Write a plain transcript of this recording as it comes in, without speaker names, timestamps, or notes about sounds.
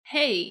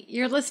Hey,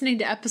 you're listening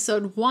to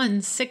episode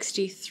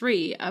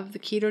 163 of the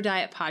Keto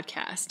Diet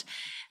Podcast.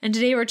 And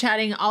today we're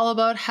chatting all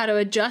about how to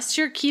adjust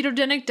your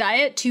ketogenic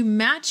diet to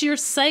match your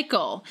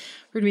cycle.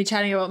 We're going to be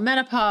chatting about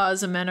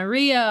menopause,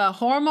 amenorrhea,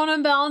 hormone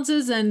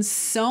imbalances, and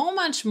so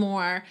much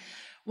more.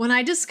 When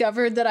I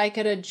discovered that I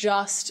could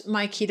adjust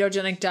my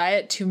ketogenic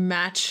diet to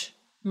match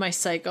my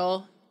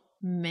cycle,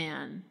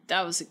 man,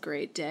 that was a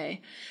great day.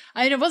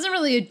 I mean, it wasn't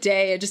really a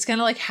day. It just kind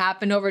of like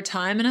happened over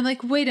time. And I'm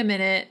like, wait a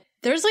minute.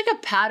 There's like a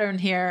pattern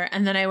here.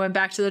 And then I went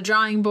back to the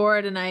drawing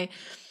board and I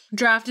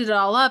drafted it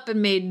all up and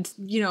made,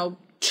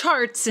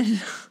 charts and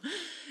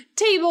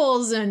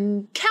tables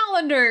and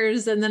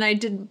calendars. And then I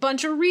did a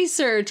bunch of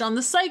research on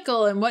the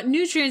cycle and what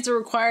nutrients are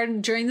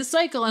required during the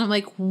cycle. And I'm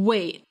like,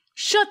 wait,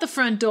 shut the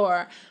front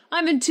door.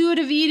 I'm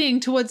intuitive eating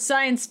to what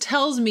science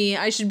tells me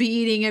I should be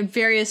eating at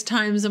various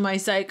times of my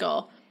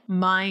cycle.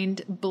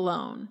 Mind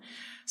blown.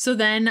 So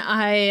then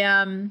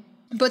I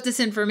put this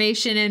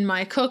information in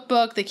my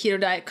cookbook, the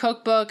Keto Diet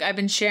Cookbook. I've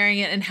been sharing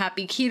it in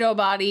Happy Keto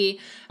Body,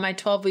 my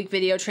 12-week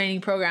video training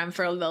program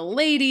for the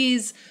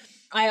ladies.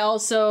 I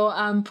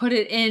also put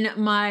it in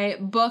my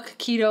book,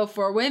 Keto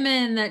for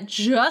Women, that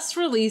just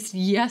released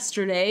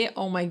yesterday.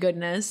 Oh my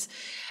goodness.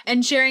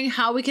 And sharing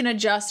how we can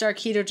adjust our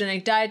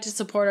ketogenic diet to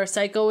support our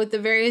cycle with the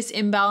various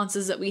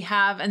imbalances that we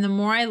have. And the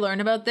more I learn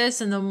about this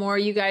and the more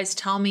you guys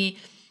tell me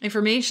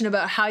information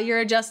about how you're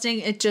adjusting,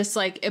 it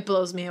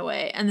blows me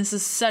away. And this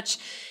is such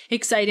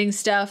exciting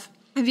stuff.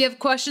 If you have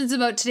questions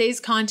about today's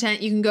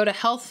content, you can go to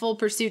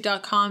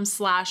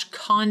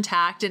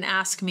healthfulpursuit.com/contact and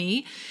ask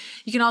me.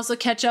 You can also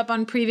catch up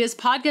on previous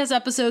podcast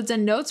episodes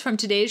and notes from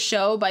today's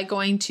show by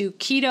going to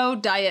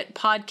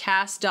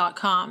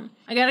ketodietpodcast.com.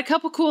 I got a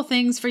couple cool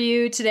things for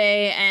you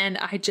today, and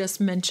I just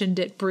mentioned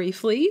it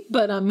briefly,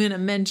 but I'm going to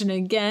mention it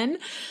again.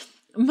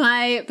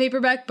 My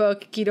paperback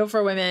book, Keto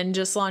for Women,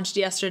 just launched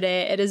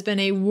yesterday. It has been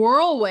a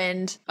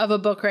whirlwind of a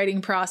book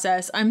writing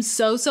process. I'm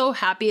so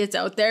happy it's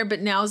out there,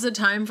 but now's the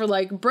time for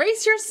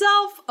brace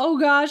yourself. Oh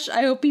gosh,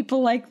 I hope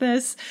people like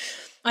this.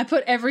 I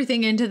put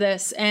everything into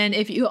this. And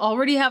if you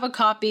already have a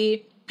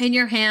copy in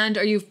your hand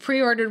or you've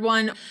pre-ordered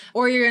one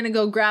or you're going to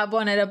go grab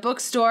one at a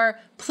bookstore,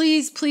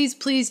 please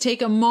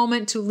take a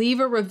moment to leave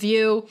a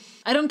review.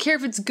 I don't care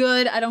if it's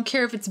good. I don't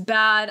care if it's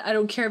bad. I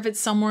don't care if it's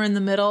somewhere in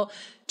the middle.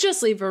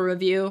 Just leave a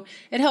review.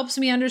 It helps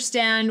me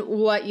understand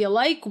what you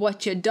like,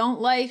 what you don't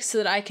like, so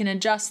that I can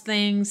adjust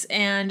things.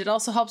 And it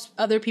also helps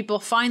other people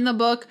find the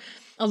book,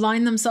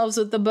 align themselves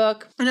with the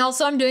book. And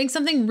also I'm doing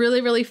something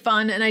really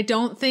fun. And I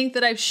don't think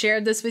that I've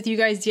shared this with you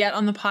guys yet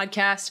on the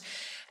podcast.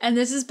 And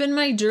this has been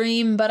my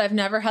dream, but I've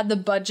never had the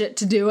budget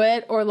to do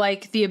it or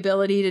the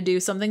ability to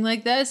do something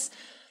like this.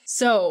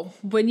 So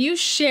when you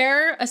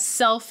share a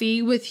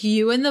selfie with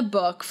you in the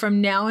book from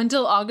now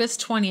until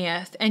August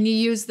 20th, and you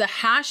use the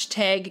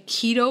hashtag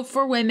Keto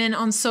for Women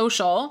on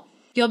social,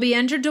 you'll be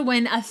entered to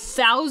win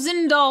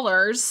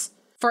 $1,000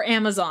 for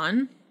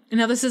Amazon.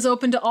 Now this is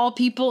open to all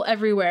people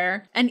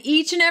everywhere. And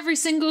each and every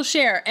single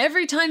share,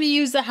 every time you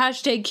use the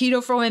hashtag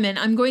Keto for Women,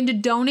 I'm going to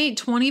donate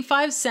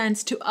 25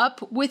 cents to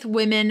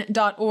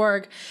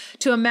upwithwomen.org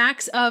to a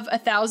max of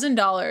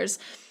 $1,000.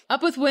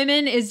 Up With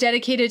Women is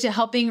dedicated to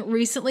helping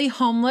recently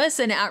homeless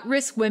and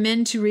at-risk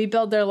women to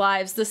rebuild their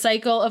lives. The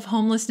cycle of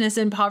homelessness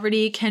and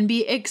poverty can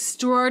be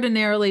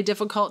extraordinarily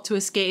difficult to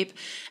escape,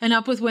 and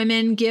Up With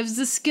Women gives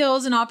the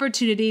skills and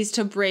opportunities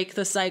to break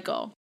the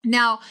cycle.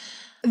 Now,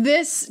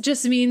 this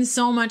just means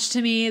so much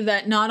to me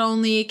that not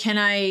only can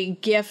I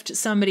gift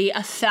somebody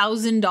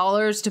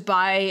 $1,000 to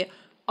buy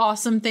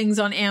awesome things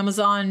on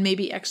Amazon,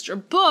 maybe extra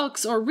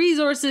books or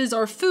resources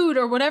or food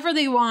or whatever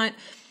they want,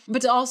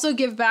 but to also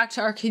give back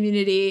to our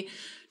community,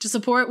 to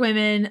support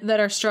women that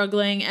are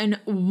struggling and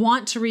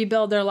want to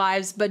rebuild their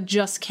lives, but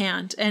just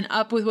can't. And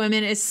Up With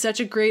Women is such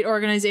a great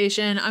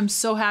organization. I'm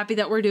so happy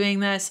that we're doing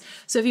this.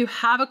 So if you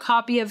have a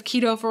copy of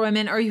Keto for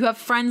Women, or you have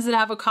friends that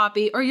have a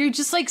copy, or you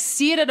just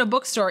see it at a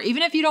bookstore,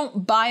 even if you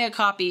don't buy a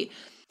copy,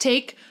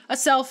 take a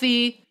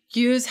selfie,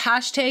 use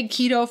hashtag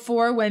Keto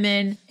for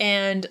Women,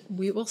 and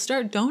we will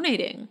start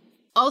donating.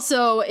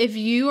 Also, if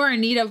you are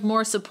in need of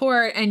more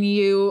support and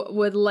you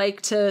would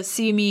like to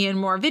see me in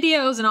more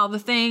videos and all the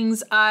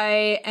things,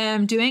 I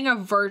am doing a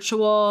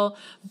virtual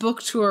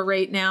book tour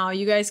right now.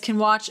 You guys can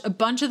watch a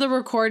bunch of the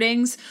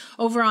recordings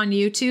over on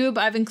YouTube.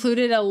 I've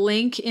included a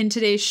link in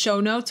today's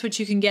show notes, which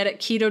you can get at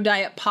Keto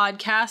Diet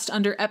Podcast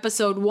under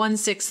episode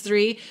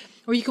 163.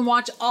 Where you can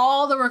watch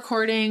all the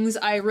recordings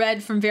I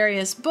read from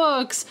various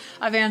books.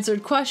 I've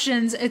answered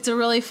questions. It's a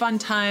really fun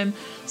time.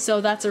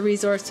 So that's a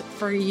resource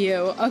for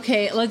you.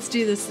 Okay, let's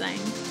do this thing.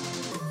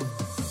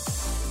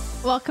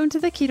 Welcome to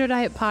the Keto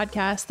Diet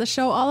Podcast, the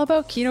show all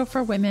about keto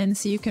for women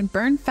so you can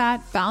burn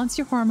fat, balance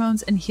your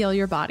hormones, and heal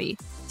your body.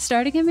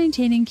 Starting and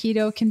maintaining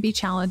keto can be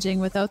challenging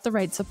without the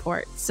right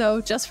support. So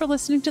just for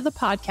listening to the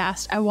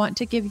podcast, I want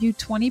to give you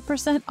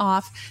 20%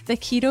 off the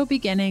keto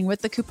beginning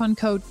with the coupon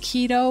code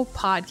KETO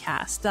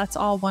PODCAST. That's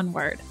all one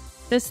word.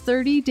 This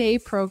 30-day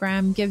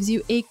program gives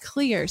you a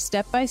clear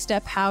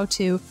step-by-step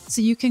how-to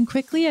so you can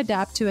quickly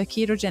adapt to a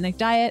ketogenic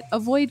diet,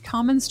 avoid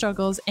common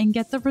struggles, and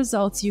get the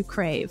results you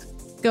crave.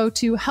 Go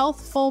to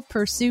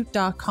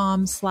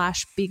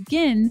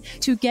healthfulpursuit.com/begin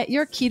to get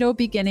your keto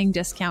beginning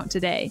discount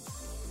today.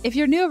 If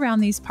you're new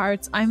around these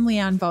parts, I'm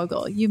Leanne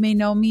Vogel. You may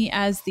know me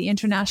as the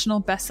international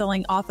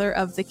best-selling author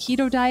of The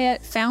Keto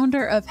Diet,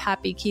 founder of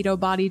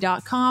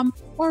happyketobody.com,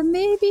 or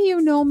maybe you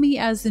know me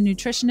as the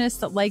nutritionist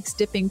that likes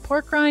dipping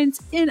pork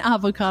rinds in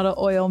avocado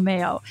oil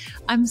mayo.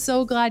 I'm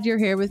so glad you're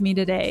here with me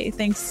today.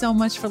 Thanks so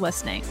much for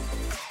listening.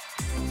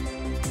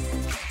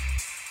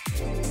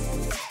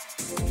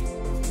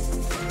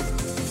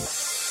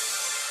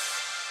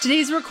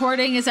 Today's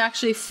recording is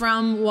actually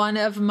from one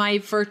of my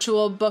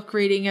virtual book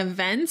reading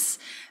events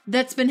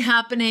that's been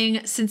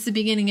happening since the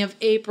beginning of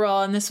April.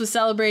 And this was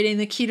celebrating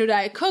the Keto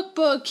Diet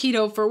Cookbook,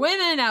 Keto for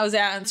Women. I was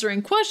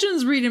answering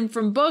questions, reading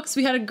from books.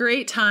 We had a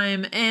great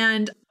time.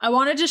 And I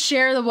wanted to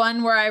share the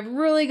one where I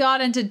really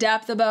got into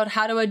depth about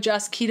how to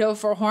adjust keto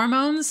for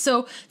hormones.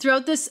 So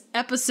throughout this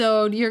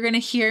episode, you're going to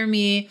hear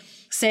me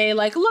say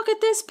like, look at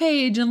this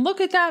page and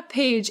look at that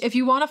page. If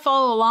you want to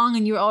follow along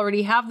and you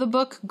already have the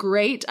book,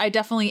 great. I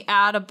definitely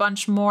add a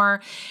bunch more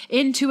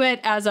into it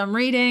as I'm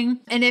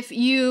reading. And if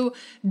you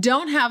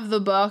don't have the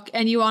book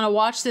and you want to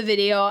watch the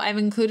video, I've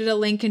included a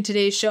link in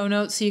today's show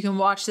notes so you can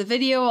watch the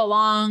video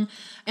along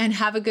and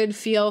have a good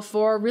feel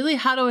for really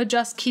how to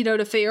adjust keto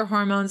to fit your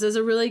hormones. Is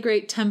a really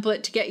great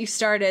template to get you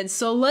started.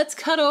 So let's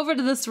cut over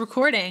to this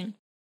recording.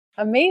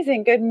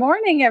 Amazing. Good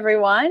morning,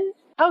 everyone.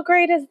 How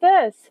great is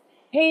this?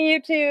 Hey,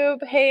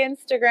 YouTube. Hey,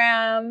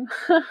 Instagram.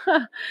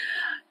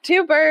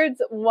 Two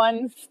birds,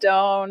 one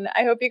stone.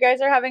 I hope you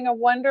guys are having a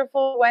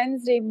wonderful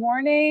Wednesday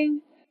morning.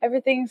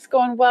 Everything's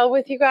going well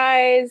with you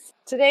guys.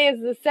 Today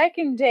is the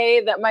second day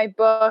that my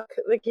book,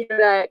 The Keto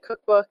Diet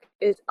Cookbook,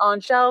 is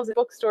on shelves in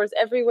bookstores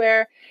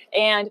everywhere.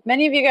 And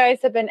many of you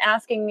guys have been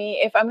asking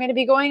me if I'm going to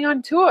be going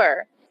on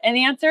tour. And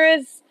the answer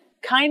is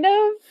kind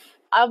of.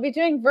 I'll be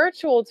doing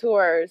virtual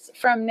tours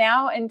from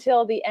now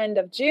until the end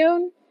of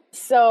June.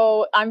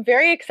 So I'm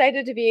very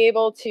excited to be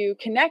able to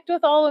connect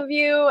with all of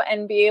you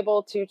and be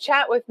able to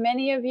chat with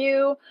many of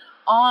you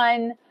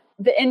on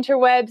the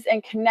interwebs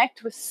and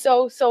connect with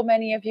so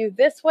many of you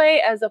this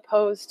way as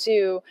opposed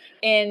to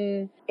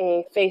in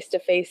a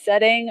face-to-face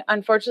setting.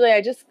 Unfortunately,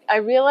 I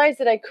realized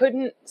that I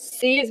couldn't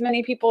see as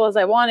many people as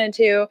I wanted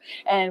to,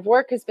 and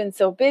work has been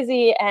so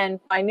busy, and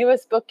my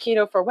newest book,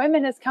 Keto for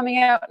Women, is coming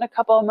out in a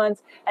couple of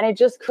months, and I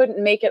just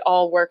couldn't make it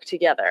all work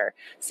together.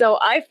 So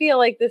I feel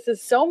like this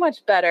is so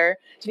much better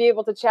to be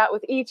able to chat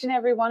with each and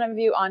every one of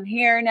you on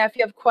here. Now, if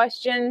you have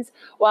questions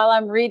while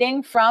I'm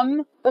reading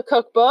from the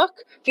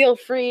cookbook, feel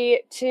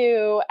free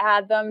to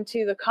add them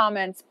to the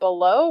comments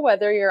below,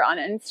 whether you're on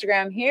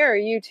Instagram here or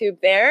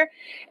YouTube there,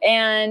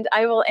 and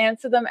I will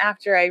answer them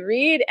after I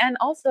read. And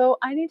also,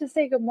 I need to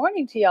say good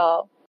morning to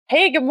y'all.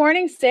 Hey, good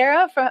morning,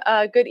 Sarah.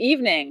 Good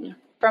evening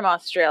from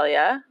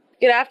Australia.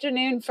 Good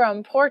afternoon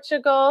from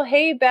Portugal.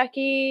 Hey,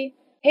 Becky.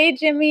 Hey,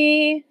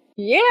 Jimmy.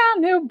 Yeah,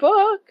 new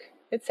book.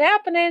 It's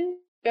happening.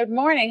 Good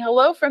morning.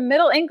 Hello from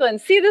Middle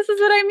England. See, this is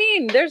what I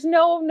mean. There's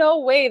no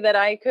way that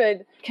I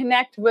could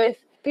connect with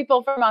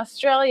people from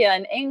Australia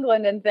and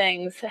England and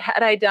things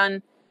had I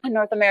done a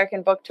North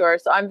American book tour.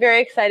 So I'm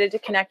very excited to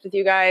connect with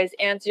you guys,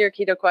 answer your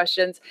keto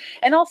questions,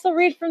 and also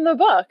read from the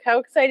book. How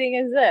exciting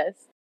is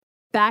this?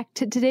 Back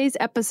to today's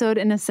episode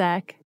in a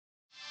sec.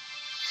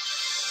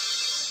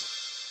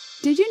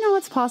 Did you know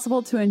it's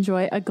possible to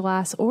enjoy a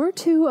glass or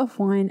two of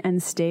wine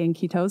and stay in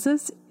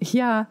ketosis?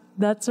 Yeah,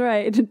 that's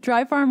right.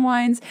 Dry Farm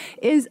Wines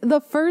is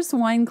the first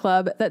wine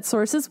club that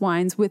sources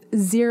wines with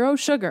zero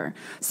sugar,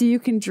 so you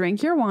can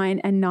drink your wine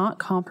and not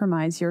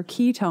compromise your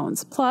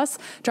ketones. Plus,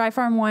 Dry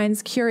Farm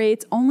Wines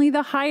curates only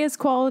the highest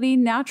quality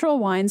natural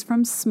wines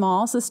from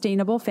small,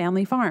 sustainable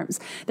family farms.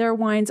 Their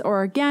wines are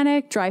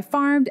organic, dry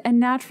farmed, and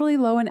naturally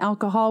low in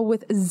alcohol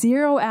with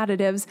zero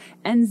additives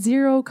and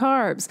zero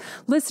carbs.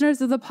 Listeners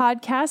of the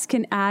podcast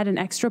can add an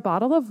extra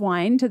bottle of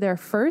wine to their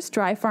first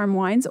Dry Farm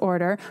Wines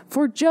order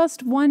for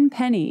just $1.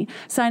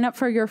 Sign up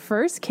for your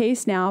first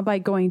case now by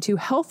going to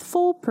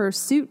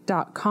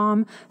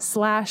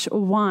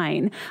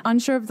healthfulpursuit.com/wine.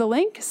 Unsure of the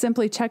link?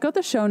 Simply check out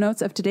the show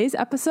notes of today's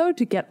episode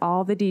to get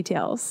all the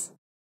details.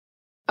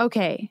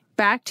 Okay,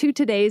 back to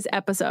today's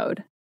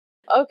episode.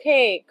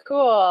 Okay,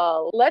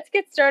 cool. Let's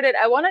get started.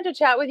 I wanted to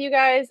chat with you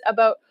guys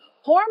about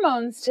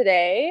hormones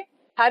today,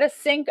 how to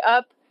sync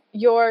up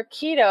your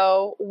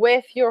keto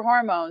with your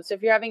hormones. So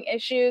if you're having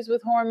issues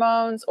with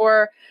hormones,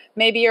 or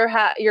maybe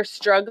you're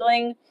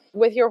struggling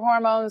with your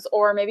hormones,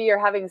 or maybe you're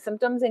having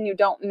symptoms and you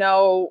don't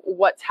know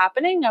what's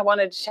happening, I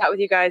wanted to chat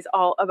with you guys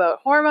all about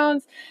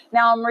hormones.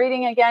 Now I'm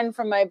reading again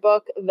from my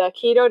book, The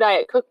Keto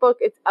Diet Cookbook.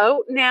 It's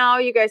out now.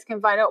 You guys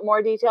can find out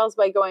more details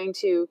by going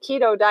to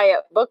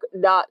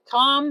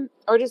ketodietbook.com,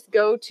 or just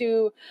go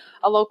to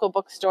a local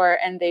bookstore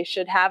and they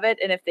should have it.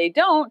 And if they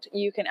don't,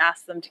 you can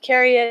ask them to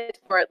carry it,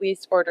 or at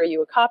least order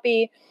you a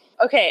copy.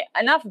 Okay,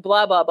 enough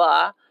blah, blah,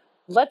 blah.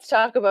 Let's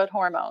talk about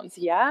hormones,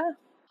 yeah?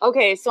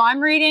 Okay, so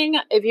I'm reading,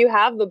 if you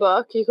have the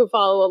book, you can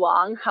follow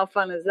along. How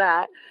fun is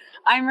that?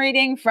 I'm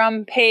reading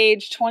from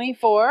page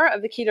 24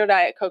 of the Keto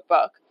Diet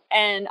Cookbook.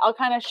 And I'll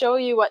kind of show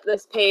you what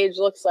this page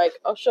looks like.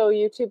 I'll show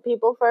YouTube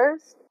people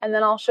first, and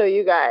then I'll show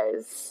you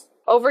guys.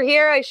 Over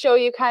here, I show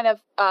you kind of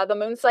the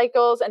moon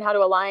cycles and how to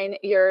align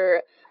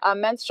your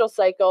menstrual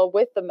cycle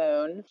with the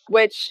moon,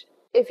 which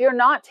if you're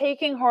not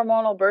taking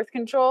hormonal birth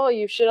control,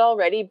 you should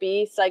already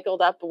be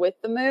cycled up with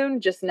the moon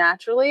just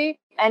naturally.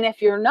 And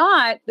if you're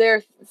not, there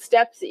are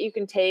steps that you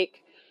can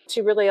take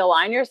to really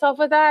align yourself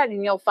with that.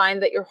 And you'll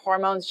find that your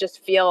hormones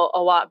just feel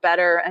a lot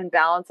better and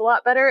balance a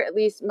lot better, at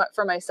least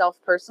for myself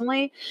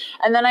personally.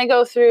 And then I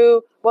go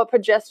through what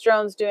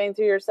progesterone's doing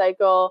through your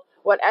cycle,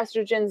 what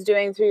estrogen's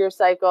doing through your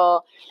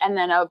cycle, and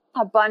then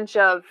a bunch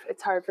of,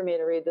 it's hard for me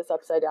to read this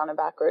upside down and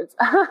backwards,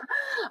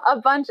 a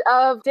bunch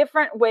of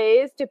different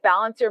ways to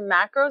balance your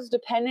macros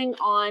depending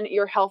on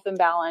your health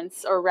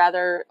imbalance, or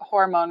rather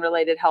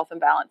hormone-related health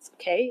imbalance.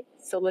 Okay,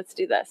 so let's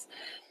do this.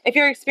 If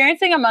you're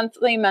experiencing a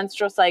monthly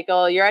menstrual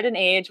cycle, you're at an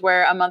age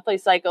where a monthly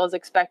cycle is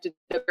expected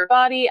of your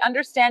body.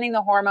 Understanding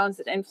the hormones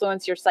that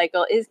influence your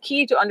cycle is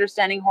key to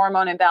understanding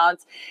hormone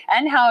imbalance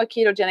and how a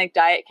ketogenic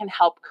diet can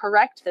help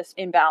correct this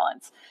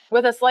imbalance.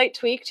 With a slight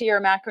tweak to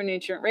your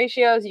macronutrient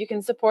ratios, you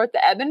can support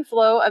the ebb and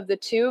flow of the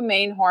two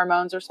main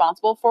hormones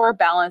responsible for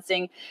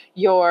balancing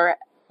your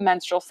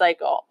menstrual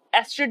cycle: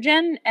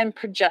 estrogen and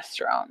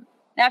progesterone.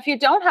 Now, if you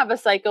don't have a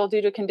cycle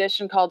due to a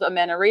condition called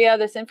amenorrhea,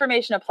 this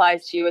information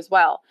applies to you as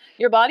well.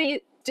 Your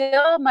body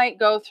still might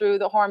go through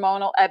the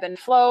hormonal ebb and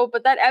flow,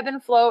 but that ebb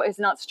and flow is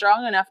not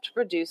strong enough to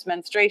produce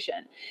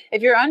menstruation.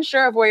 If you're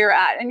unsure of where you're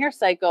at in your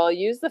cycle,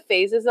 use the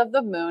phases of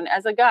the moon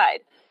as a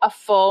guide. A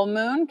full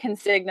moon can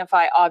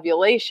signify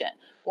ovulation.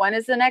 When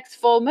is the next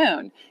full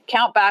moon?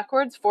 Count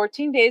backwards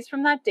 14 days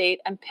from that date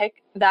and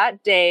pick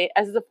that day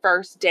as the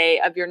first day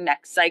of your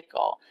next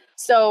cycle.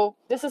 So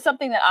this is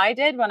something that I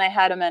did when I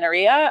had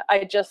amenorrhea.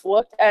 I just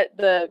looked at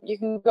you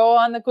can go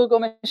on the Google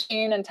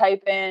machine and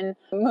type in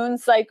moon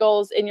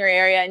cycles in your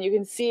area, and you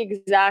can see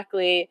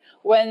exactly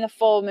when the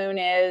full moon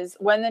is,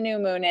 when the new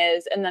moon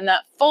is, and then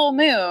that full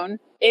moon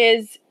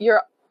is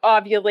your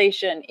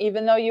ovulation,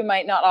 even though you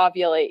might not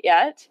ovulate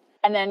yet.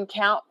 And then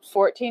count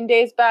 14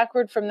 days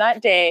backward from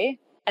that day,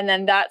 and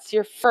then that's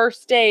your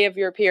first day of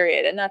your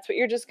period. And that's what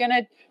you're just going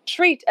to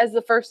treat as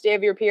the first day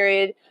of your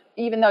period,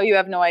 even though you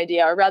have no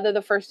idea, or rather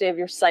the first day of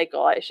your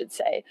cycle, I should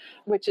say,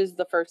 which is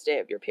the first day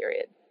of your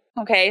period.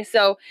 Okay,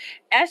 so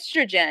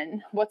estrogen,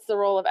 what's the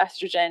role of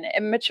estrogen?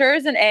 It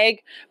matures an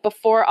egg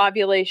before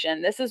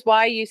ovulation. This is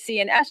why you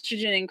see an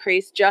estrogen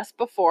increase just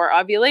before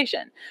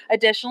ovulation.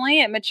 Additionally,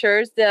 it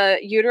matures the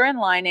uterine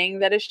lining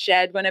that is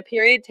shed when a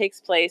period takes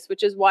place,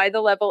 which is why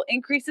the level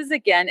increases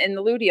again in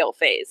the luteal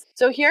phase.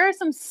 So here are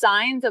some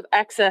signs of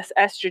excess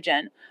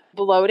estrogen: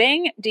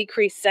 bloating,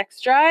 decreased sex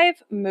drive,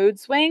 mood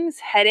swings,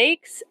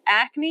 headaches,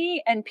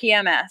 acne, and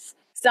PMS.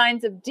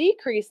 Signs of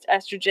decreased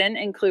estrogen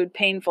include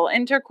painful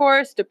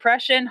intercourse,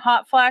 depression,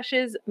 hot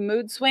flashes,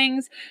 mood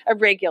swings,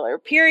 irregular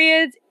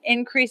periods,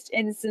 increased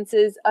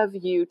instances of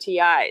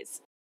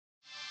UTIs.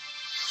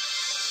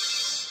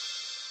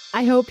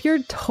 I hope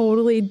you're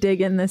totally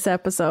digging this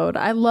episode.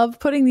 I love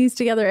putting these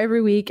together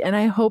every week, and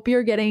I hope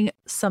you're getting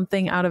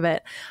something out of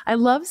it. I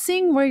love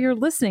seeing where you're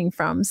listening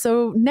from.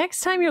 So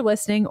next time you're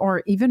listening,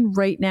 or even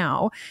right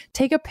now,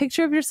 take a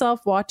picture of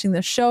yourself watching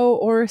the show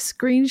or a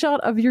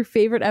screenshot of your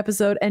favorite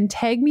episode and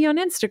tag me on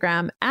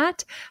Instagram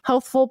at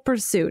Healthful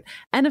Pursuit.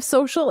 And if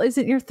social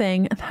isn't your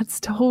thing, that's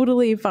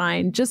totally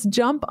fine. Just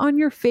jump on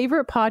your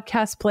favorite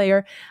podcast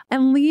player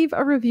and leave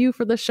a review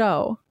for the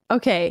show.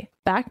 Okay,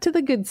 back to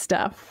the good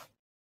stuff.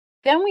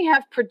 Then we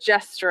have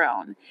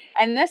progesterone.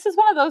 And this is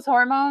one of those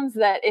hormones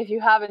that if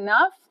you have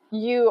enough,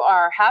 you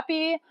are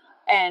happy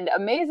and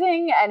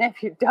amazing. And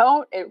if you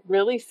don't, it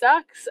really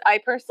sucks. I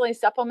personally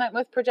supplement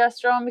with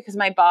progesterone because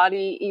my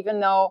body, even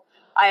though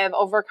I have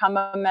overcome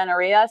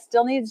amenorrhea,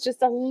 still needs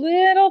just a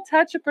little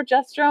touch of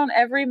progesterone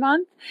every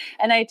month.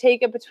 And I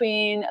take it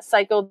between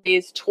cycle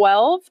days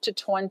 12 to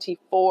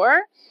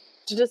 24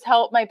 to just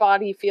help my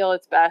body feel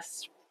its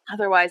best.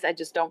 Otherwise, I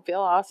just don't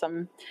feel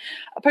awesome.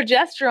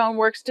 Progesterone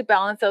works to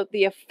balance out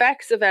the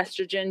effects of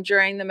estrogen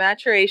during the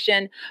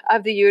maturation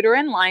of the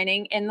uterine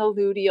lining in the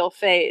luteal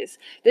phase.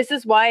 This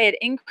is why it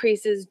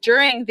increases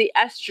during the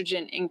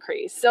estrogen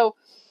increase. So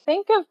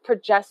think of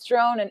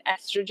progesterone and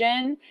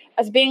estrogen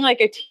as being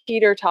like a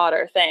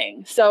teeter-totter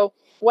thing. So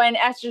when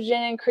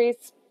estrogen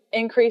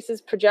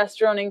increases,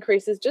 progesterone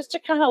increases, just to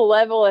kind of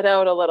level it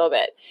out a little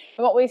bit.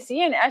 And what we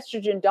see in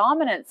estrogen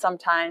dominance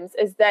sometimes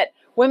is that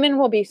women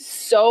will be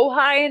so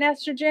high in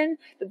estrogen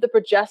that the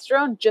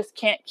progesterone just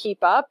can't keep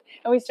up,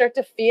 and we start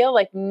to feel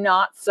like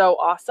not so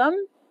awesome.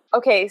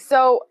 Okay,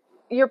 so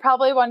you're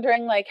probably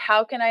wondering, like,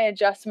 how can I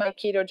adjust my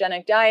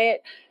ketogenic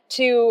diet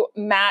to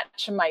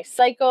match my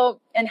cycle,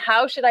 and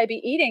how should I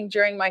be eating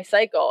during my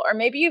cycle? Or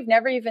maybe you've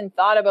never even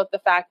thought about the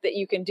fact that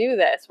you can do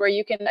this, where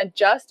you can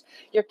adjust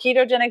your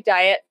ketogenic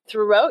diet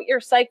throughout your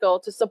cycle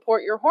to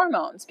support your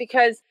hormones,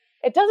 because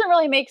it doesn't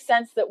really make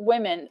sense that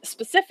women,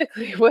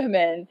 specifically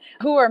women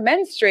who are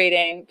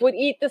menstruating, would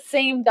eat the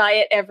same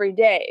diet every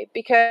day,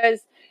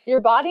 because your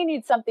body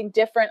needs something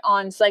different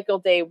on cycle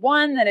day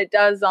 1 than it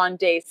does on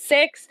day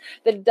 6,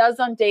 than it does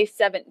on day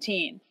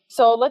 17.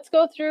 So let's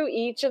go through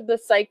each of the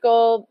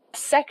cycle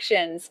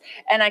sections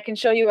and I can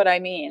show you what I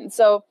mean.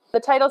 So the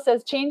title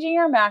says changing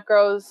your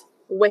macros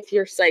with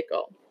your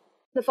cycle.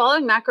 The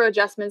following macro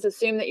adjustments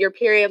assume that your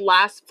period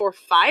lasts for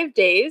 5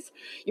 days.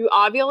 You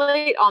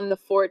ovulate on the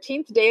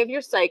 14th day of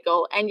your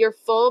cycle, and your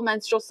full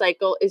menstrual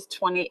cycle is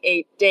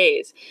 28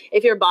 days.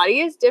 If your body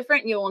is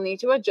different, you will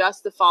need to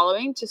adjust the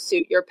following to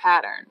suit your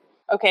pattern.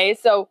 Okay,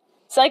 so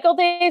cycle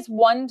days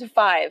 1 to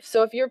 5.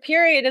 So if your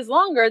period is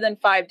longer than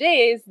 5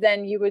 days,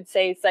 then you would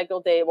say cycle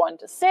day 1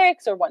 to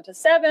 6 or 1 to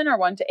 7 or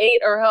 1 to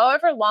 8 or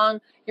however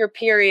long your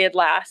period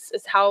lasts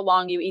is how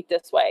long you eat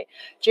this way.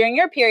 During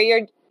your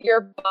period,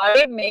 your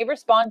body may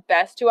respond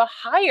best to a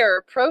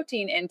higher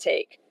protein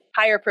intake.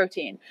 Higher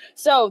protein.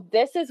 So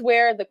this is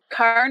where the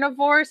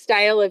carnivore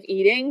style of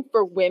eating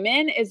for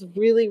women is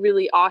really,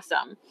 really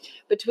awesome.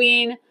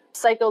 Between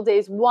cycle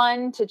days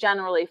 1 to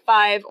generally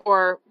 5,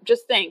 or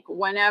just think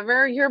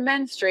whenever you're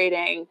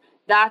menstruating,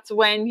 that's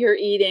when you're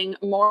eating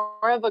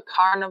more of a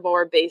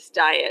carnivore based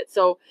diet.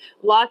 So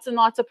lots and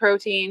lots of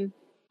protein,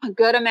 a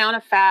good amount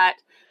of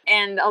fat,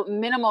 and a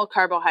minimal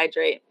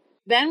carbohydrate.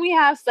 Then we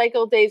have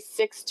cycle days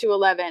 6 to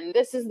 11.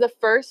 This is the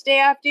first day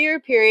after your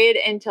period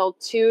until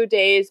 2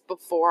 days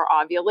before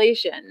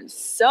ovulation.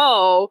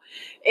 So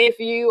if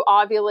you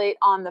ovulate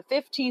on the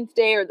 15th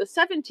day or the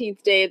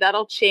 17th day,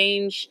 that'll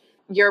change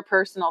your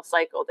personal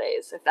cycle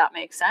days, if that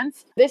makes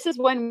sense. This is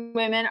when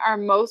women are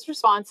most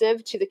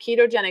responsive to the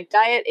ketogenic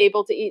diet,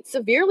 able to eat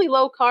severely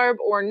low carb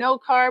or no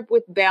carb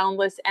with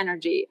boundless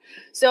energy.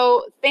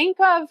 So think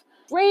of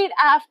right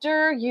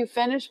after you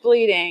finish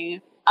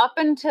bleeding, up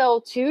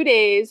until 2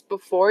 days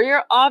before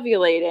you're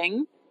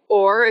ovulating,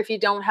 or if you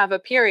don't have a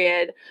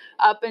period,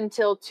 up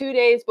until 2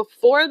 days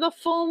before the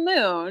full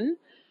moon,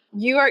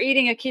 you are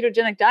eating a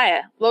ketogenic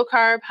diet. Low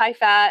carb, high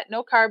fat,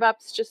 no carb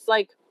ups, just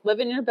like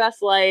living your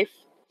best life,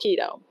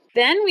 keto.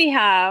 Then we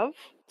have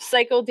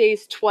cycle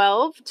days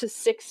 12 to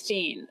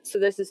 16. So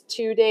this is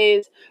 2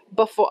 days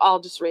before,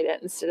 I'll just read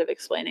it instead of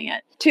explaining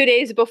it. 2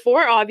 days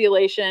before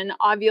ovulation,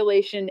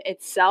 ovulation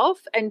itself,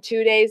 and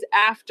 2 days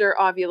after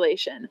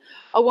ovulation.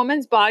 A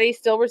woman's body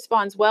still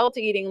responds well to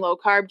eating low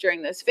carb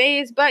during this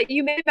phase, but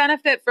you may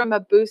benefit from a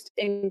boost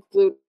in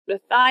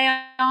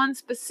glutathione,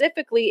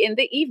 specifically in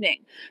the evening.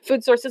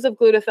 Food sources of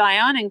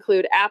glutathione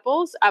include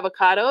apples,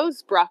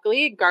 avocados,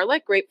 broccoli,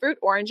 garlic, grapefruit,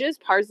 oranges,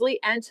 parsley,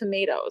 and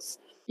tomatoes.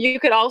 You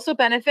could also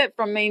benefit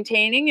from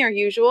maintaining your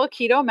usual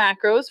keto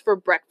macros for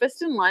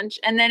breakfast and lunch,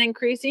 and then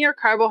increasing your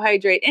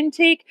carbohydrate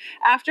intake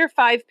after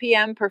 5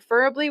 p.m.,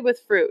 preferably with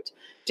fruit.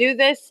 Do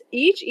this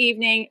each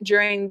evening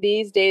during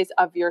these days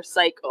of your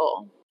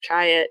cycle.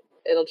 Try it.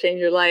 It'll change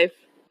your life.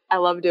 I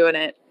love doing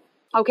it.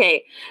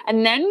 Okay,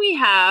 and then we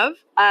have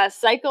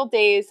cycle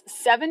days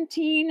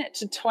 17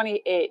 to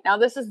 28. Now,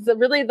 this is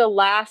really the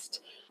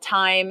last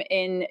time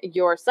in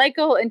your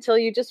cycle until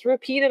you just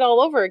repeat it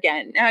all over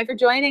again. Now, if you're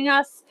joining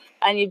us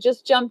and you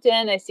just jumped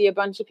in, I see a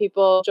bunch of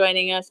people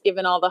joining us,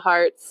 giving all the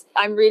hearts.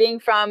 I'm reading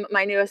from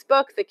my newest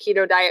book, the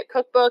Keto Diet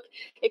Cookbook.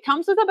 It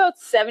comes with about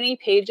 70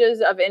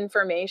 pages of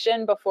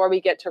information before we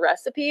get to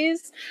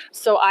recipes.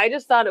 So I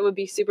just thought it would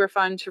be super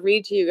fun to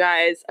read to you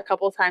guys a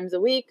couple times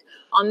a week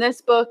on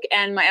this book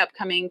and my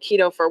upcoming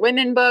Keto for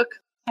Women book.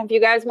 If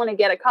you guys want to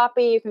get a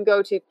copy, you can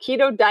go to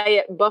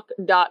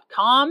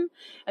ketodietbook.com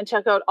and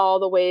check out all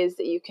the ways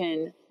that you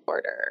can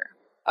order.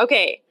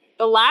 Okay,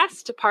 the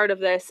last part of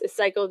this is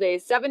cycle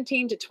days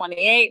 17 to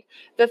 28,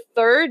 the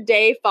third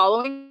day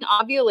following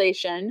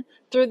ovulation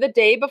through the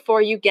day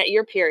before you get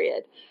your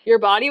period. Your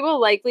body will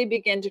likely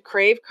begin to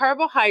crave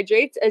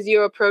carbohydrates as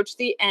you approach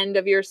the end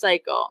of your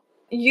cycle.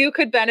 You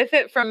could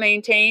benefit from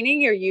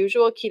maintaining your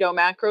usual keto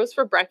macros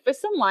for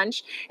breakfast and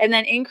lunch, and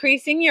then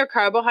increasing your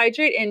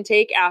carbohydrate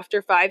intake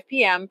after 5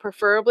 p.m.,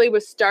 preferably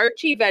with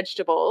starchy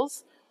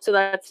vegetables. So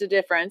that's the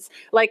difference,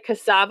 like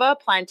cassava,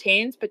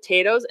 plantains,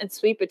 potatoes, and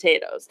sweet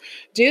potatoes.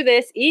 Do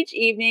this each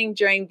evening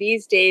during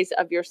these days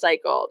of your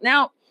cycle.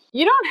 Now,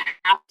 you don't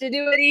have to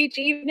do it each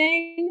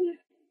evening,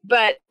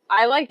 but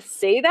I like to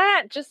say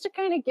that just to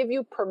kind of give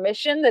you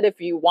permission that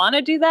if you want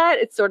to do that,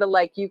 it's sort of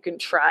like you can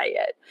try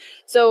it.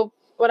 So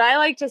what I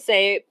like to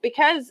say,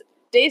 because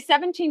day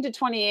 17 to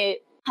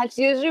 28, that's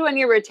usually when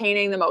you're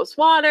retaining the most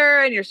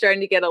water and you're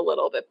starting to get a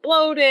little bit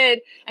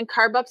bloated, and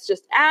carb ups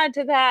just add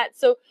to that.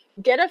 So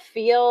get a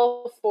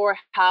feel for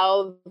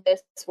how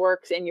this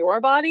works in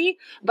your body.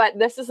 But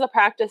this is a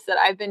practice that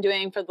I've been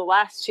doing for the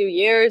last 2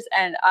 years,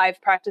 and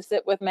I've practiced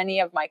it with many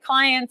of my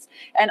clients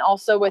and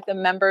also with the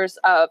members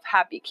of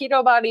Happy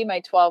Keto Body,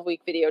 my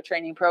 12-week video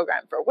training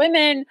program for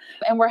women.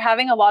 And we're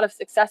having a lot of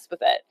success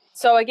with it.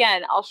 So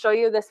again, I'll show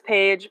you this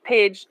page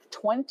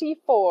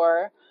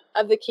 24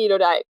 of the Keto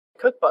Diet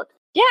Cookbook.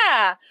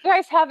 Yeah. If you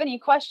guys have any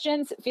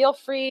questions, feel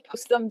free to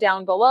post them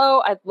down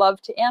below. I'd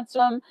love to answer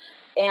them.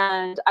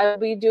 And I will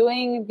be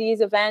doing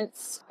these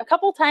events a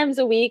couple times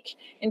a week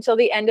until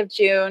the end of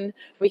June.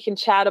 We can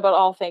chat about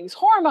all things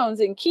hormones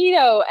and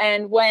keto.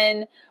 And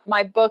when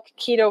my book,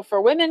 Keto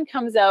for Women,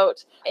 comes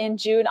out in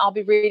June, I'll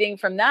be reading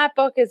from that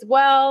book as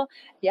well.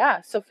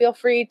 Yeah, so feel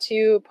free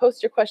to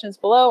post your questions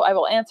below. I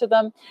will answer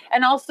them.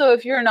 And also,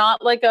 if you're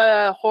not like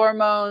a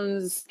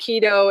hormones,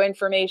 keto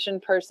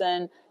information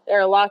person, there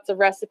are lots of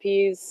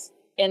recipes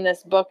in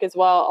this book as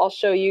well. I'll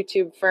show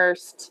YouTube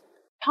first.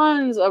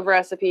 Tons of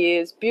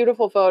recipes,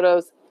 beautiful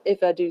photos,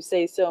 if I do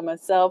say so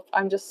myself.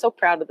 I'm just so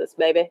proud of this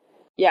baby.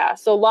 Yeah,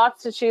 so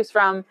lots to choose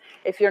from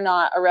if you're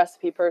not a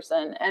recipe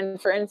person. And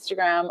for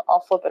Instagram, I'll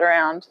flip it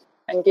around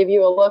and give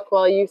you a look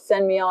while you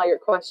send me all your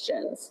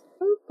questions.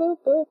 Boop, boop,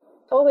 boop.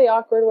 Totally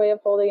awkward way of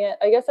holding it.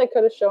 I guess I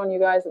could have shown you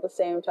guys at the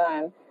same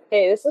time.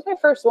 Hey, this is my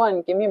first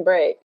one. Give me a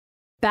break.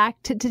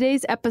 Back to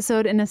today's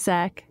episode in a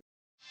sec.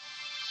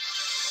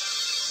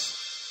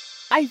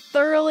 I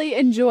thoroughly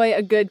enjoy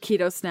a good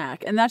keto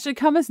snack, and that should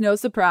come as no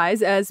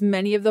surprise as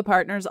many of the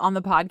partners on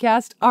the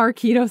podcast are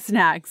keto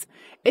snacks.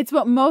 It's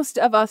what most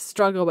of us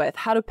struggle with,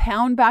 how to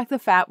pound back the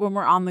fat when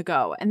we're on the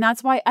go. And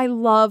that's why I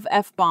love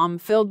F-Bomb,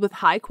 filled with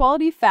high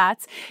quality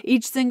fats.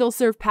 Each single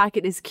serve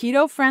packet is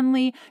keto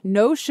friendly,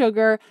 no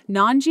sugar,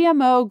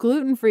 non-GMO,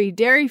 gluten-free,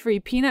 dairy-free,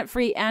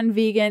 peanut-free, and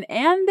vegan,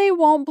 and they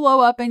won't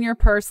blow up in your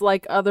purse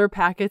like other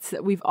packets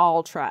that we've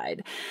all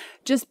tried.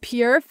 Just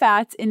pure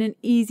fats in an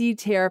easy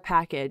tear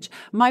package.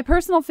 My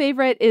personal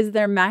favorite is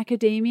their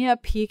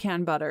macadamia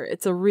pecan butter.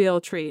 It's a real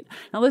treat.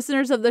 Now,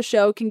 listeners of the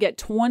show can get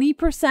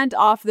 20%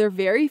 off their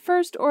very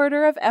first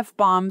order of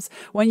F-Bombs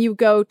when you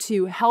go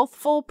to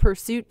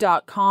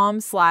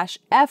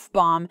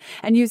healthfulpursuit.com/F-Bomb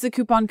and use the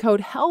coupon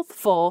code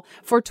HEALTHFUL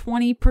for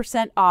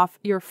 20% off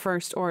your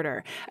first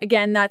order.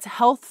 Again, that's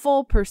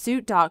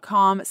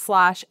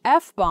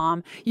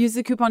healthfulpursuit.com/F-Bomb. Use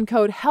the coupon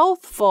code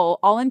HEALTHFUL,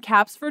 all in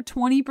caps, for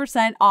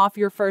 20% off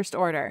your first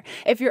order.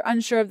 If you're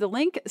unsure of the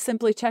link,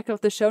 simply check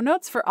out the show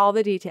notes for all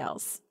the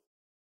details.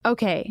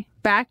 Okay,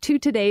 back to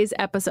today's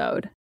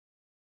episode.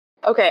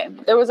 Okay,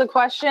 there was a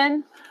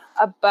question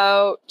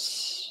about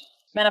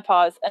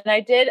menopause, and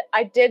I did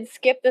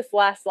skip this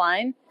last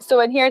line.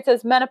 So in here it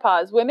says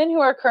menopause. Women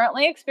who are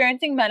currently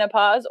experiencing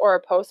menopause or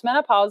are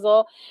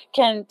postmenopausal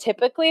can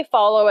typically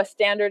follow a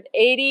standard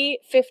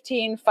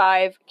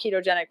 80-15-5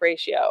 ketogenic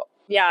ratio.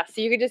 Yeah,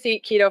 so you could just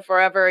eat keto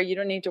forever. You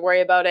don't need to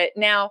worry about it.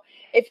 Now,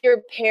 if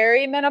you're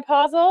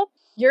perimenopausal,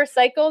 your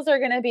cycles are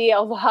going to be a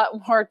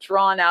lot more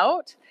drawn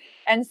out.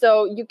 And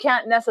so you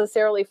can't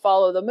necessarily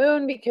follow the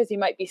moon because you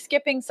might be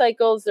skipping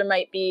cycles. There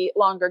might be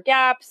longer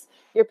gaps.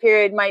 Your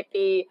period might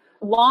be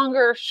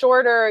longer,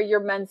 shorter.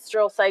 Your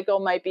menstrual cycle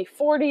might be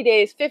 40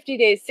 days, 50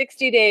 days,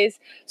 60 days.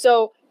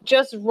 So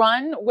just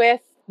run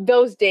with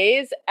those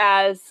days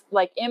as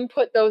like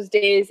input those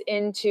days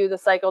into the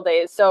cycle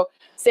days. So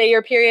say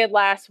your period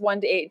lasts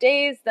 1 to 8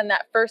 days, then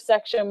that first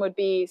section would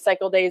be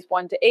cycle days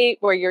 1 to 8,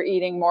 where you're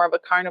eating more of a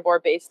carnivore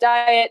based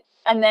diet.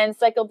 And then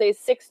cycle days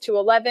 6 to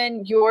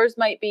 11, yours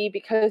might be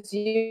because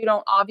you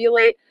don't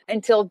ovulate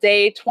until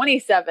day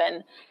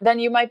 27. Then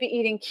you might be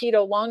eating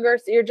keto longer.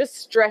 So you're just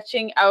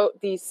stretching out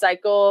these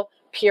cycle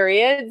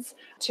periods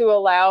to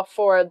allow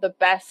for the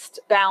best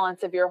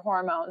balance of your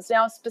hormones.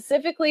 Now,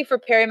 specifically for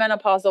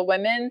perimenopausal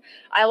women,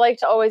 I like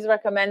to always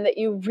recommend that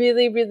you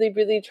really, really,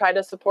 really try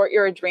to support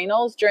your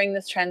adrenals during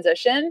this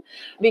transition,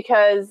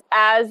 because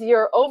as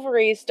your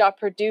ovaries stop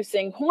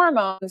producing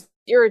hormones,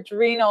 your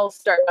adrenals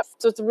start.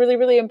 So it's really,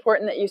 really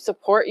important that you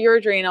support your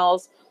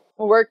adrenals,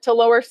 work to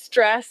lower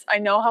stress. I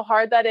know how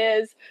hard that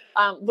is.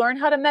 Learn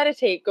how to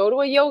meditate, go to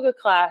a yoga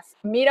class,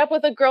 meet up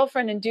with a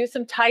girlfriend and do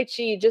some Tai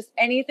Chi. Just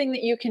anything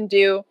that you can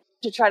do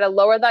to try to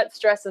lower that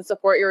stress and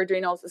support your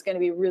adrenals is going to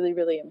be really,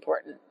 really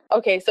important.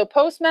 Okay, so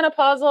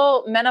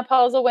postmenopausal,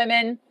 menopausal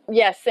women.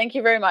 Yes, thank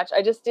you very much.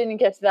 I just didn't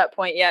get to that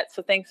point yet,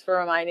 so thanks for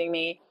reminding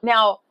me.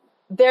 Now,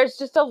 there's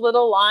just a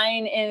little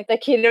line in the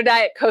Keto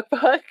Diet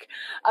Cookbook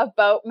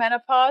about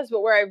menopause, but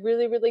where I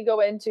really, really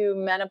go into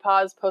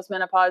menopause,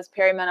 postmenopause,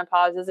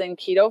 perimenopause is in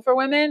Keto for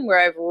Women, where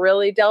I've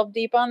really delved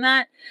deep on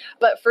that.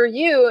 But for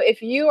you,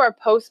 if you are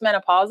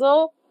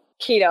postmenopausal,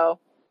 keto,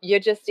 you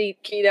just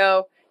eat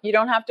keto. You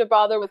don't have to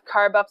bother with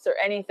carb ups or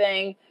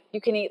anything.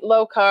 You can eat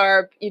low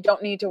carb. You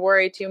don't need to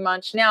worry too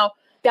much. Now,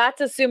 that's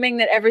assuming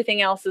that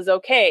everything else is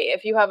okay.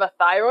 If you have a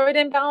thyroid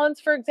imbalance,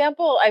 for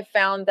example, I've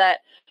found that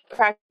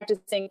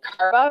practicing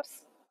carb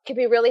ups can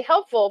be really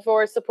helpful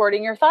for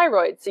supporting your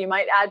thyroid. So you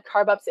might add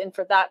carb ups in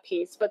for that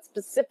piece. But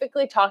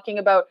specifically talking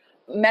about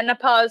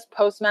menopause,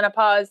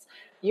 postmenopause,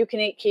 you can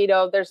eat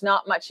keto. There's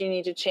not much you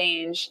need to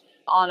change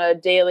on a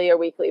daily or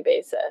weekly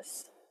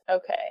basis.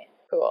 Okay,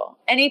 cool.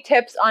 Any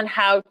tips on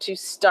how to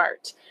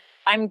start?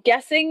 I'm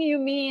guessing you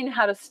mean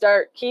how to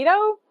start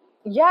keto?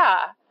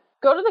 Yeah.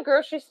 Go to the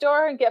grocery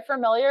store and get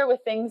familiar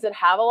with things that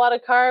have a lot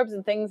of carbs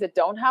and things that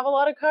don't have a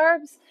lot of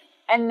carbs.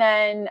 and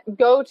then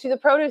go to the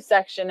produce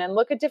section and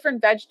look at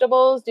different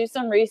vegetables, do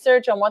some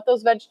research on what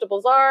those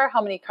vegetables are,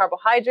 how many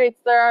carbohydrates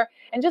there are,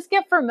 and just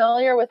get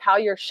familiar with how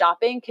your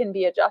shopping can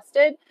be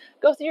adjusted.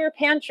 Go through your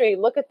pantry,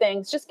 look at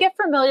things, just get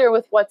familiar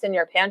with what's in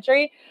your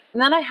pantry.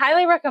 And then I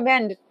highly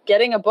recommend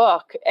getting a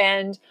book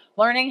and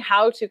learning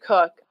how to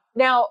cook.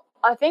 Now,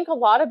 I think a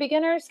lot of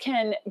beginners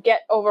can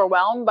get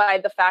overwhelmed by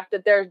the fact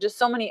that there are just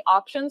so many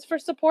options for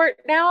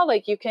support now.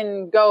 Like you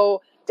can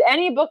go to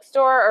any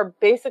bookstore or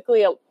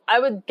basically, I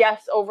would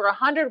guess, over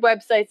 100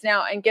 websites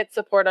now and get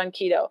support on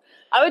keto.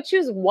 I would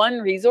choose one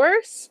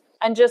resource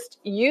and just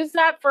use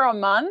that for a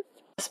month.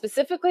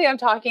 Specifically, I'm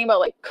talking about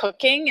like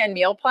cooking and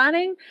meal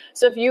planning.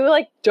 So if you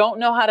like don't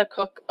know how to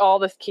cook all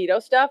this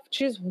keto stuff,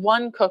 choose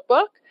one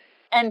cookbook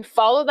and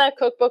follow that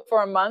cookbook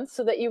for a month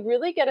so that you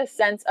really get a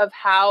sense of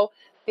how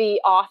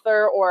the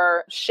author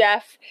or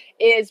chef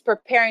is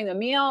preparing the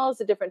meals,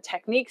 the different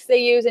techniques they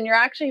use, and you're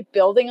actually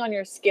building on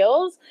your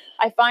skills.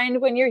 I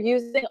find when you're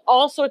using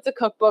all sorts of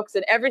cookbooks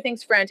and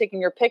everything's frantic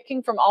and you're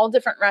picking from all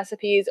different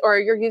recipes, or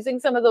you're using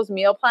some of those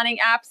meal planning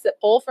apps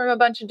that pull from a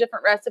bunch of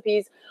different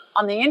recipes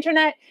on the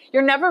internet,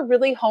 you're never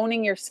really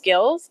honing your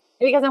skills.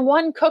 Because in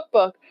one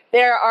cookbook,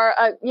 there are,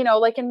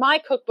 like in my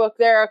cookbook,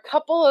 there are a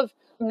couple of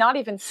not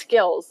even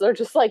skills. They're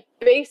just like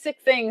basic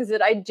things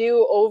that I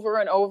do over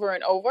and over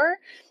and over.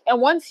 And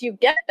once you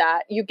get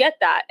that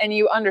and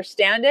you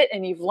understand it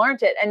and you've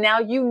learned it, and now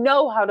you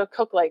know how to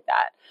cook like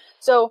that.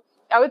 So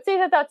I would say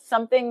that that's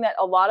something that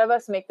a lot of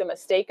us make the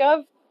mistake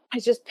of,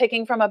 is just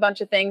picking from a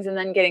bunch of things and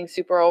then getting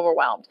super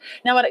overwhelmed.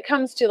 Now, when it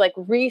comes to like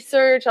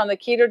research on the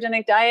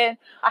ketogenic diet,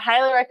 I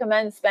highly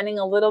recommend spending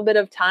a little bit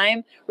of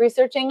time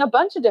researching a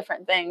bunch of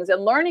different things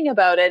and learning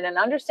about it and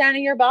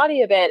understanding your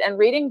body a bit and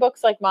reading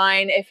books like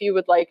mine, if you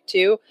would like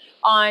to,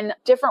 on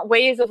different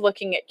ways of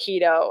looking at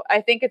keto. I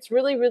think it's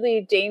really,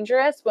 really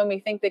dangerous when we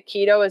think that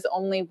keto is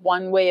only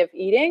one way of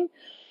eating.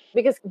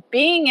 Because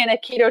being in a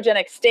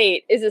ketogenic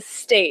state is a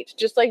state,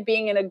 just like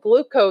being in a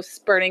glucose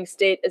burning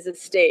state is a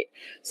state.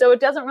 So it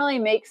doesn't really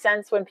make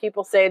sense when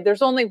people say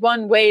there's only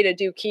one way to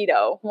do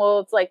keto. Well,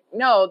 it's like,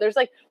 no, there's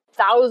like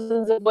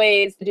thousands of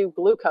ways to do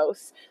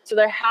glucose. So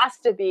there has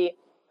to be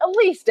at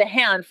least a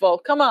handful,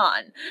 come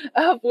on,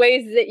 of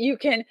ways that you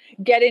can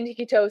get into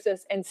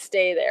ketosis and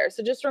stay there.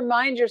 So just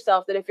remind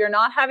yourself that if you're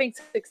not having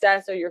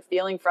success or you're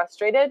feeling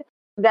frustrated,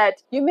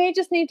 that you may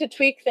just need to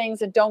tweak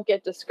things and don't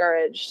get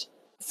discouraged.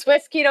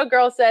 Swiss Keto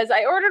Girl says,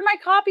 I ordered my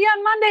copy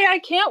on Monday. I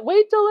can't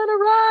wait till it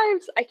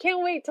arrives. I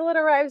can't wait till it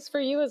arrives for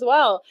you as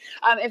well.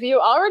 If you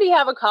already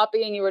have a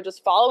copy and you were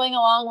just following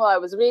along while I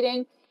was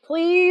reading,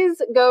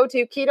 please go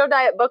to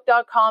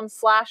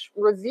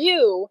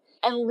ketodietbook.com/review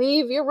and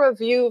leave your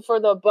review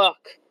for the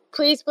book.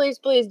 Please, please,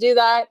 please do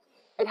that.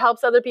 It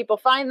helps other people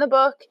find the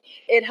book.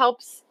 It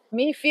helps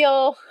me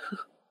feel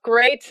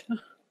great.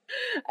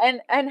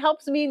 And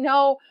helps me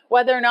know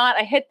whether or not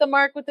I hit the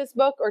mark with this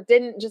book or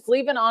didn't. Just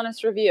leave an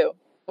honest review.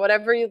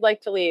 Whatever you'd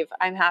like to leave,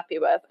 I'm happy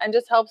with, and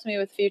just helps me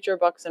with future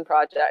books and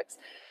projects.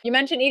 You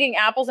mentioned eating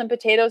apples and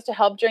potatoes to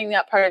help during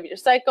that part of your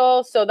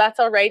cycle. So that's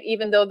all right,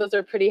 even though those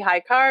are pretty high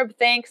carb.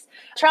 Thanks.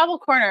 Travel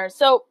corner.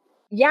 So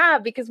yeah,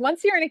 because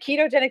once you're in a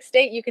ketogenic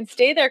state, you can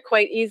stay there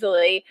quite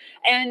easily.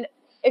 And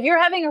if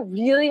you're having a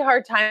really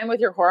hard time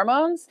with your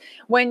hormones,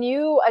 when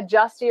you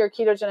adjust to your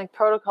ketogenic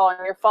protocol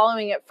and you're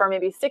following it for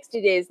maybe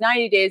 60 days,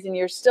 90 days, and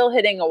you're still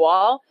hitting a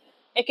wall,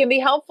 it can be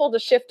helpful to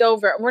shift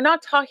over. We're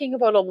not talking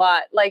about a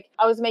lot. Like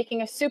I was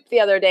making a soup the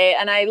other day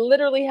and I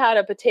literally had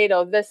a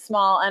potato this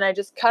small and I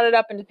just cut it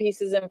up into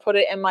pieces and put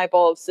it in my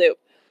bowl of soup.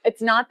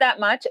 It's not that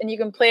much, and you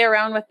can play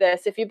around with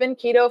this. If you've been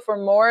keto for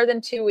more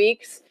than 2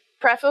 weeks,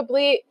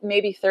 preferably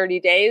maybe 30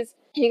 days,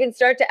 you can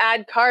start to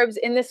add carbs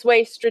in this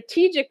way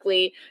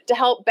strategically to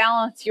help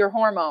balance your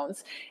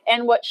hormones.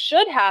 And what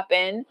should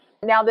happen,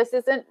 now this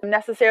isn't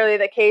necessarily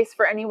the case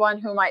for anyone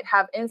who might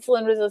have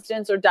insulin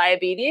resistance or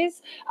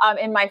diabetes.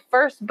 In my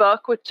first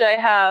book, which I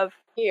have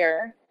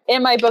here,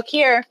 I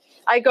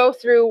go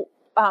through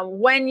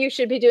when you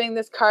should be doing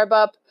this carb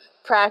up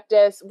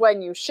practice,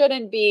 when you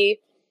shouldn't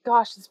be.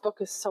 Gosh, this book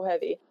is so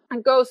heavy.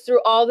 It goes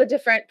through all the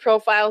different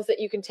profiles that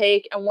you can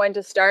take and when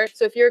to start.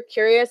 So if you're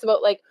curious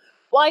about like,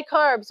 why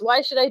carbs?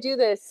 Why should I do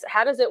this?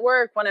 How does it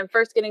work when I'm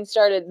first getting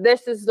started?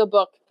 This is the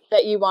book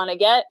that you want to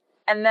get.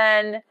 And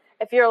then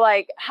if you're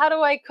like, how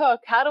do I cook?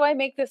 How do I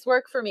make this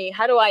work for me?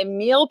 How do I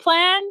meal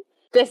plan?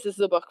 This is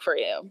the book for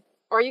you.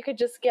 Or you could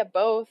just get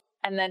both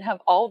and then have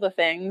all the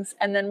things.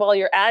 And then while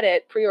you're at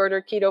it, pre-order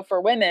Keto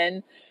for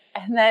Women.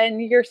 And then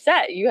you're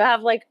set. You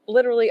have like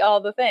literally all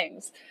the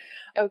things.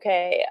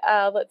 Okay,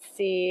 let's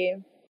see.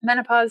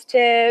 Menopause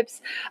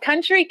tips.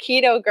 Country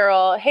Keto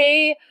Girl.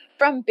 Hey,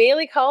 from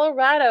Bailey,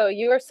 Colorado.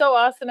 You are so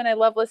awesome and I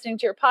love listening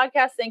to your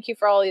podcast. Thank you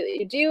for all that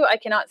you do. I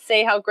cannot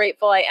say how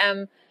grateful I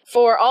am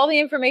for all the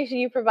information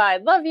you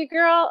provide. Love you,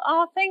 girl.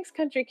 Oh, thanks,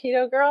 Country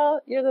Keto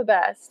Girl. You're the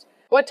best.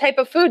 What type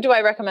of food do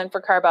I recommend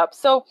for carb up?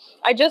 So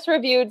I just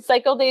reviewed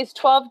cycle days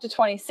 12 to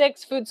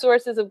 26. Food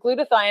sources of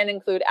glutathione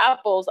include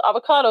apples,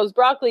 avocados,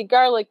 broccoli,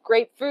 garlic,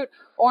 grapefruit,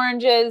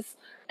 oranges,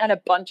 and a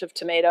bunch of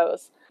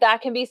tomatoes.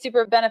 That can be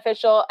super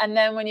beneficial. And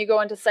then when you go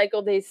into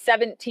cycle days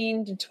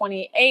 17 to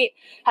 28,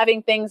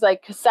 having things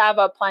like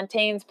cassava,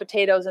 plantains,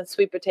 potatoes, and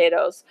sweet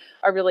potatoes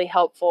are really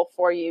helpful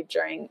for you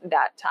during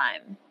that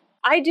time.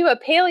 I do a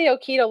paleo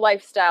keto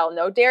lifestyle,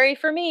 no dairy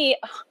for me.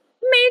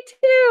 Me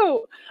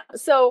too.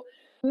 So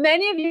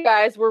many of you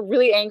guys were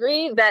really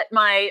angry that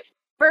my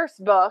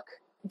first book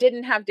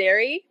didn't have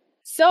dairy.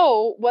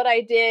 So what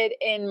I did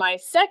in my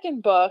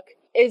second book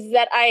is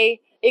that I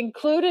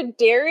included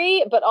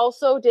dairy, but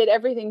also did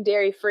everything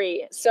dairy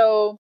free.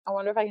 So I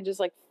wonder if I can just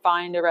like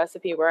find a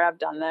recipe where I've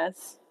done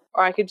this,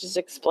 or I could just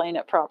explain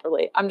it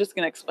properly. I'm just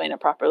going to explain it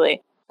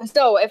properly.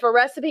 So if a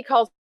recipe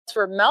calls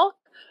for milk,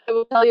 I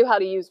will tell you how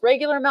to use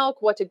regular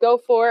milk, what to go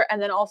for,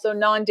 and then also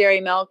non-dairy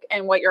milk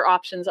and what your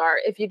options are.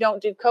 If you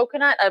don't do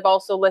coconut, I've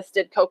also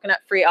listed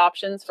coconut-free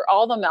options for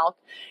all the milk.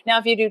 Now,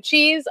 if you do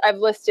cheese, I've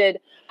listed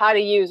how to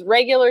use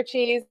regular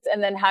cheese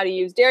and then how to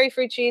use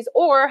dairy-free cheese,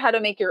 or how to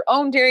make your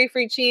own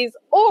dairy-free cheese,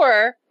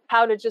 or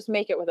how to just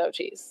make it without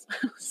cheese.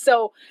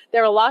 So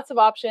there are lots of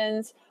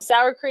options.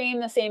 Sour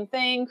cream, the same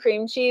thing.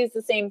 Cream cheese,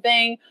 the same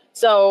thing.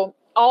 So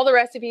all the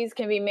recipes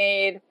can be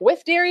made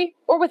with dairy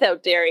or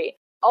without dairy.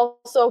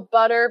 Also,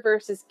 butter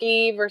versus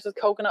ghee versus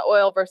coconut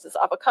oil versus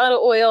avocado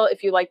oil.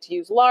 If you like to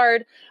use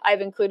lard, I've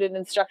included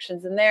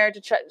instructions in there to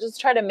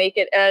try to make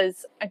it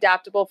as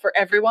adaptable for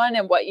everyone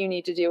and what you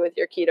need to do with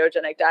your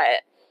ketogenic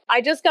diet.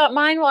 I just got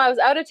mine while I was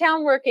out of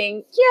town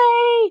working.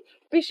 Yay!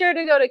 Be sure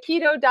to go to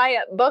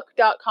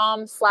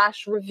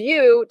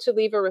ketodietbook.com/review to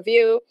leave a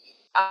review.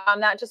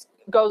 That just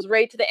goes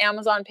right to the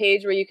Amazon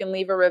page where you can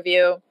leave a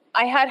review.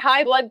 I had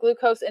high blood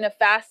glucose in a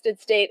fasted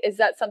state. Is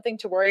that something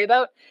to worry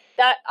about?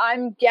 That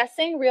I'm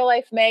guessing, Real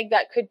Life Meg,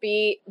 that could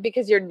be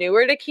because you're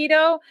newer to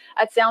keto.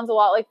 It sounds a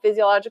lot like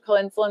physiological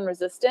insulin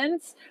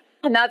resistance.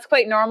 And that's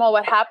quite normal.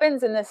 What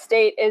happens in this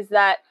state is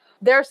that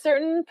there are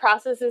certain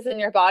processes in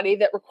your body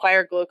that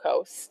require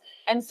glucose.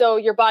 And so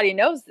your body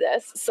knows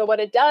this. So what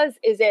it does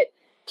is it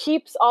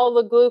keeps all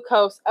the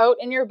glucose out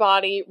in your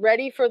body,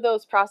 ready for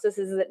those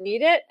processes that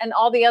need it. And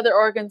all the other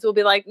organs will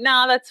be like,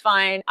 nah, that's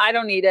fine. I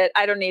don't need it.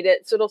 I don't need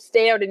it. So it'll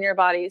stay out in your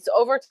body. So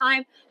over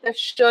time, this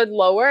should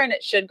lower and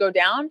it should go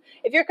down.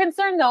 If you're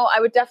concerned though, I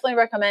would definitely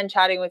recommend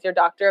chatting with your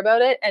doctor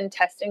about it and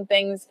testing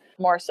things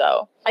more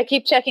so. I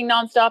keep checking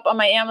nonstop on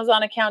my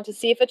Amazon account to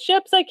see if it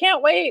ships. I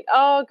can't wait.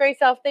 Oh,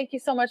 Grace Elf, thank you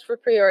so much for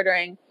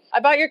pre-ordering. I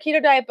bought your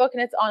Keto Diet book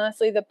and it's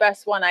honestly the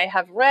best one I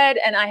have read,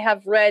 and I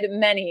have read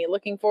many.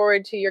 Looking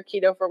forward to your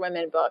Keto for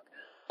Women book.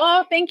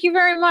 Oh, thank you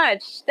very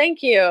much.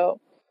 Thank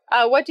you.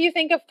 What do you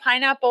think of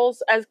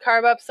pineapples as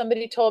carb ups?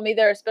 Somebody told me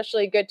they're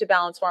especially good to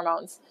balance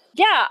hormones.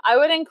 Yeah, I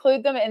would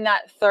include them in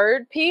that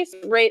third piece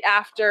right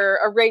after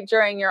or right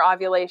during your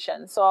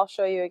ovulation. So I'll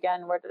show you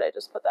again. Where did I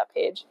just put that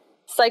page?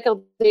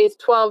 Cycle days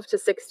 12 to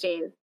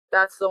 16.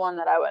 That's the one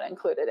that I would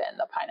include it in,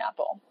 the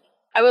pineapple.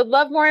 I would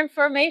love more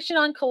information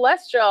on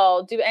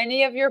cholesterol. Do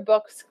any of your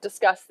books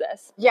discuss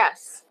this?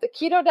 Yes. The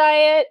Keto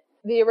Diet,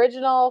 the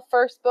original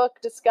first book,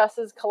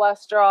 discusses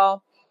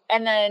cholesterol.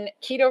 And then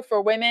Keto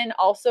for Women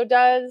also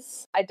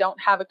does. I don't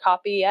have a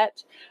copy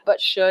yet,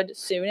 but should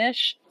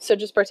soonish. So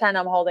just pretend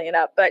I'm holding it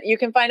up. But you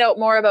can find out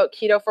more about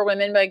Keto for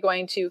Women by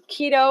going to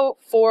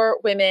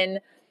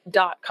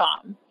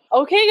ketoforwomen.com.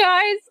 Okay,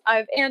 guys,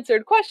 I've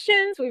answered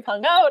questions. We've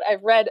hung out.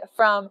 I've read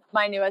from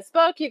my newest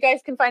book. You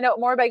guys can find out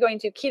more by going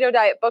to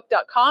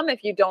ketodietbook.com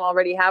if you don't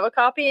already have a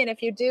copy. And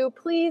if you do,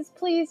 please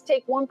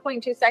take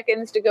 1.2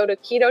 seconds to go to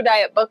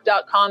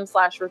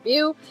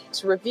ketodietbook.com/review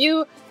to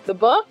review the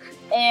book.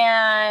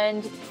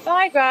 And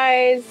bye,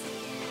 guys.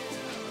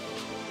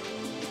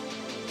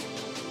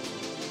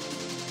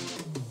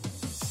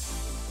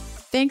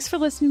 Thanks for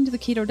listening to the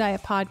Keto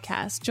Diet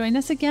Podcast. Join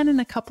us again in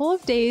a couple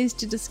of days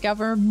to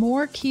discover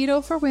more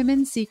Keto for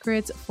Women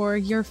secrets for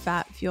your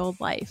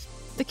fat-fueled life.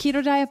 The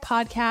Keto Diet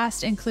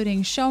Podcast,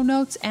 including show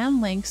notes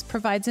and links,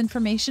 provides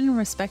information in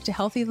respect to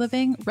healthy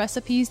living,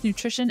 recipes,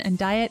 nutrition, and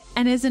diet,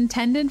 and is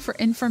intended for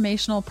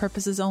informational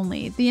purposes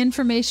only. The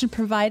information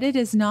provided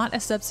is not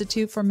a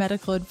substitute for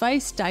medical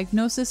advice,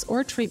 diagnosis,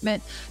 or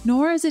treatment,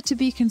 nor is it to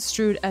be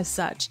construed as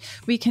such.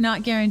 We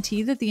cannot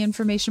guarantee that the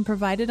information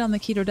provided on the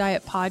Keto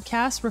Diet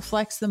Podcast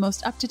reflects the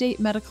most up-to-date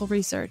medical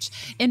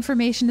research.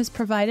 Information is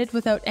provided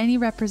without any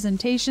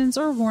representations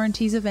or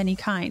warranties of any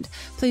kind.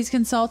 Please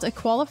consult a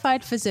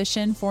qualified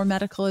physician for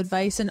medical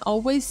advice and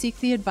always seek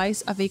the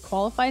advice of a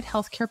qualified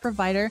healthcare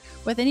provider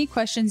with any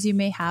questions you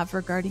may have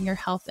regarding your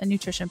health and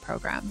nutrition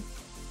program.